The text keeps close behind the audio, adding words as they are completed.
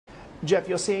Jeff,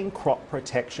 you're seeing crop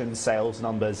protection sales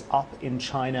numbers up in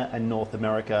China and North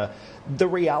America. The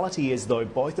reality is, though,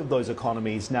 both of those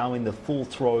economies now in the full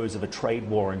throes of a trade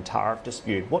war and tariff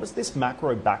dispute. What does this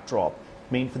macro backdrop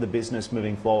mean for the business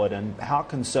moving forward, and how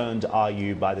concerned are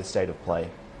you by the state of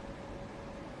play?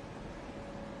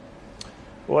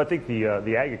 Well, I think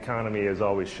the ag economy has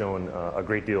always shown a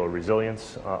great deal of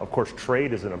resilience. Of course,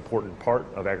 trade is an important part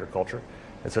of agriculture.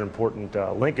 It's an important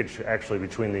linkage, actually,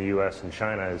 between the U.S. and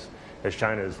China, as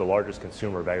China is the largest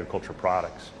consumer of agriculture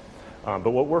products.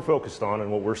 But what we're focused on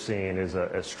and what we're seeing is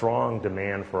a strong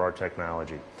demand for our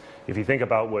technology. If you think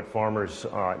about what farmers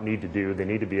need to do, they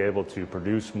need to be able to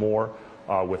produce more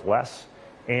with less,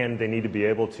 and they need to be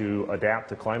able to adapt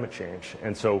to climate change.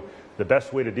 And so the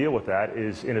best way to deal with that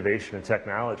is innovation and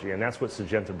technology, and that's what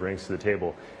Syngenta brings to the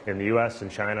table in the U.S.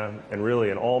 and China, and really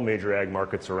in all major ag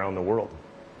markets around the world.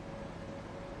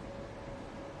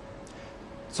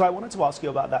 So I wanted to ask you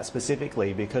about that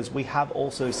specifically because we have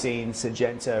also seen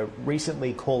Syngenta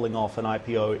recently calling off an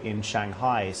IPO in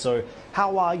Shanghai. So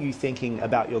how are you thinking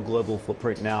about your global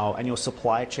footprint now and your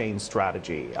supply chain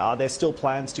strategy? Are there still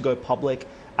plans to go public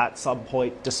at some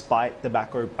point despite the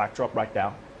macro backdrop right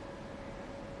now?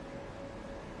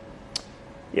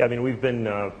 Yeah, I mean, we've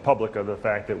been public of the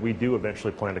fact that we do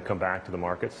eventually plan to come back to the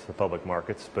markets, the public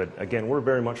markets. But again, we're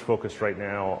very much focused right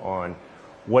now on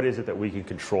what is it that we can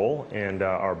control, and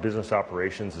our business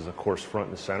operations is, of course, front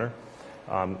and center.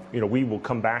 We will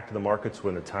come back to the markets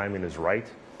when the timing is right.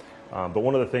 But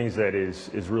one of the things that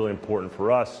is really important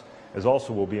for us, as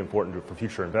also will be important for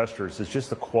future investors, is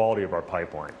just the quality of our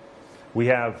pipeline. We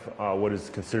have what is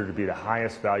considered to be the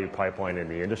highest value pipeline in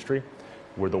the industry.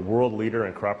 We're the world leader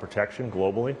in crop protection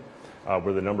globally.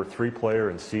 We're the #3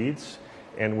 player in seeds.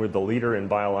 And we're the leader in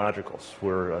biologicals.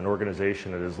 We're an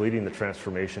organization that is leading the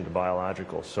transformation to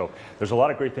biologicals. So there's a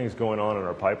lot of great things going on in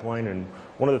our pipeline. And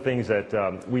one of the things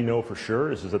that we know for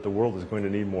sure is that the world is going to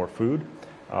need more food.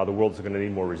 The world is going to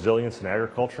need more resilience in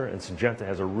agriculture. And Syngenta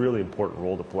has a really important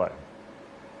role to play.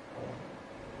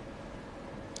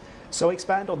 So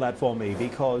expand on that for me,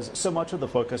 because so much of the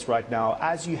focus right now,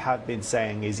 as you have been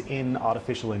saying, is in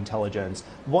artificial intelligence.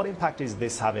 What impact is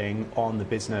this having on the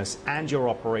business and your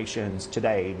operations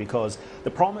today? Because the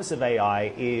promise of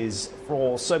AI is,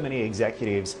 for so many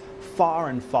executives, far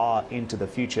and far into the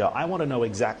future. I want to know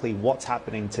exactly what's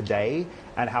happening today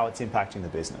and how it's impacting the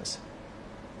business.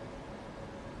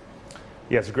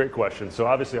 Yeah, it's a great question. So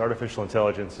obviously artificial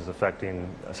intelligence is affecting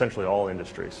essentially all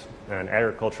industries, and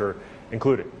agriculture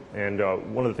included. And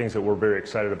one of the things that we're very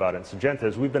excited about at Syngenta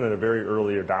is we've been a very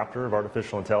early adopter of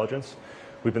artificial intelligence.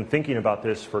 We've been thinking about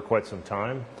this for quite some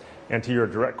time. And to your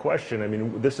direct question, I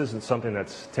mean, this isn't something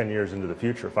that's 10 years into the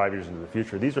future, 5 years into the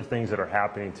future. These are things that are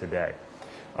happening today.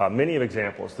 Many of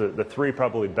examples, the three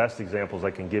probably best examples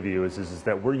I can give you is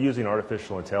that we're using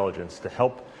artificial intelligence to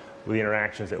help with the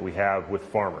interactions that we have with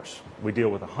farmers. We deal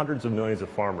with hundreds of millions of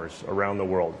farmers around the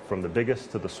world, from the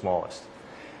biggest to the smallest.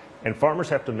 And farmers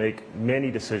have to make many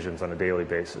decisions on a daily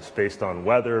basis based on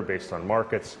weather, based on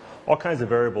markets, all kinds of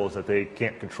variables that they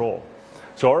can't control.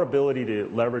 So our ability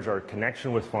to leverage our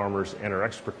connection with farmers and our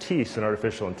expertise in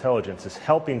artificial intelligence is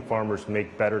helping farmers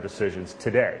make better decisions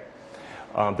today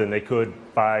than they could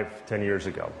 5, 10 years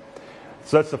ago.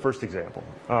 So that's the first example.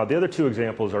 The other two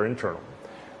examples are internal.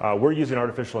 We're using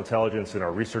artificial intelligence in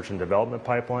our research and development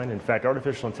pipeline. In fact,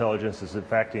 artificial intelligence is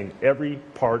impacting every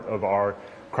part of our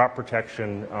crop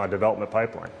protection development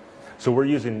pipeline. So we're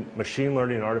using machine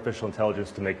learning and artificial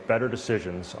intelligence to make better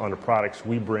decisions on the products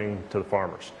we bring to the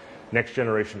farmers, next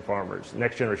generation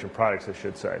products, I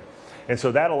should say. And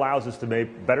so that allows us to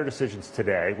make better decisions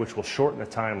today, which will shorten the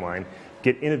timeline,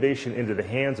 get innovation into the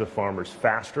hands of farmers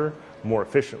faster, more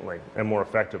efficiently, and more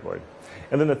effectively.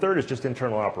 And then the third is just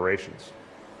internal operations.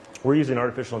 We're using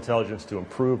artificial intelligence to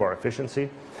improve our efficiency.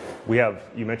 We have,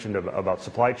 you mentioned about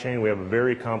supply chain, we have a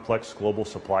very complex global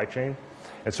supply chain.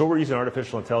 And so we're using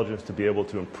artificial intelligence to be able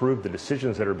to improve the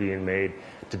decisions that are being made,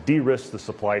 to de-risk the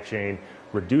supply chain,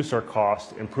 reduce our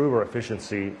cost, improve our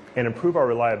efficiency, and improve our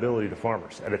reliability to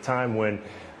farmers at a time when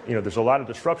there's a lot of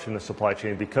disruption in the supply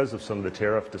chain because of some of the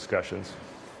tariff discussions.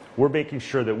 We're making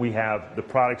sure that we have the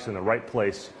products in the right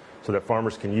place so that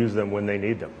farmers can use them when they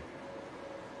need them.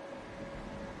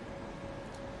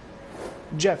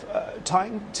 Jeff,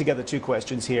 tying together two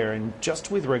questions here, and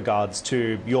just with regards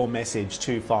to your message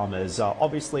to farmers,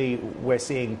 obviously we're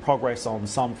seeing progress on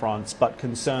some fronts, but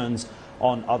concerns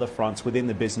on other fronts within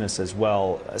the business as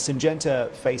well. Syngenta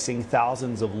facing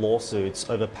thousands of lawsuits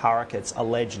over Paraquat's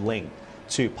alleged link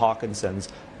to Parkinson's.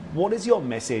 What is your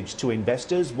message to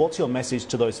investors? What's your message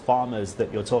to those farmers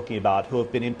that you're talking about who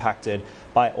have been impacted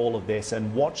by all of this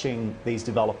and watching these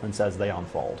developments as they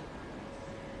unfold?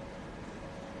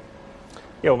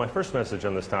 Yeah, well, my first message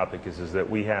on this topic is that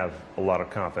we have a lot of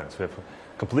confidence. We have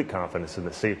complete confidence in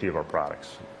the safety of our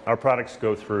products. Our products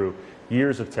go through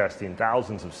years of testing,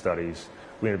 thousands of studies.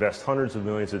 We invest hundreds of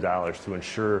millions of dollars to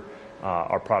ensure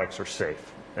our products are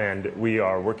safe. And we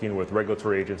are working with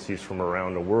regulatory agencies from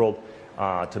around the world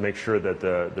to make sure that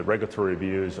the regulatory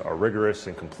reviews are rigorous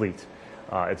and complete.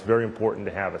 It's very important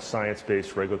to have a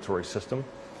science-based regulatory system.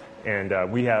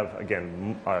 And we have,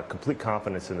 again, complete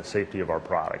confidence in the safety of our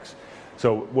products.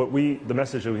 So the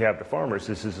message that we have to farmers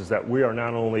is that we are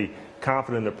not only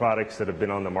confident in the products that have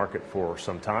been on the market for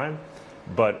some time,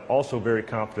 but also very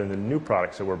confident in the new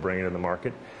products that we're bringing to the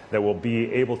market that will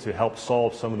be able to help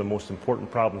solve some of the most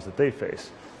important problems that they face.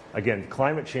 Again,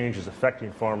 climate change is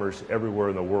affecting farmers everywhere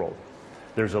in the world.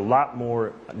 There's a lot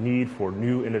more need for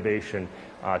new innovation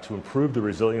to improve the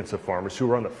resilience of farmers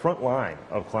who are on the front line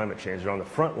of climate change. They're on the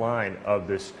front line of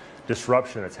this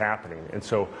disruption that's happening. And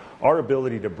so our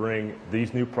ability to bring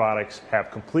these new products, have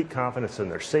complete confidence in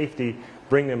their safety,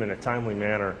 bring them in a timely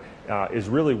manner, is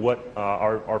really what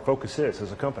our focus is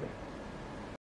as a company.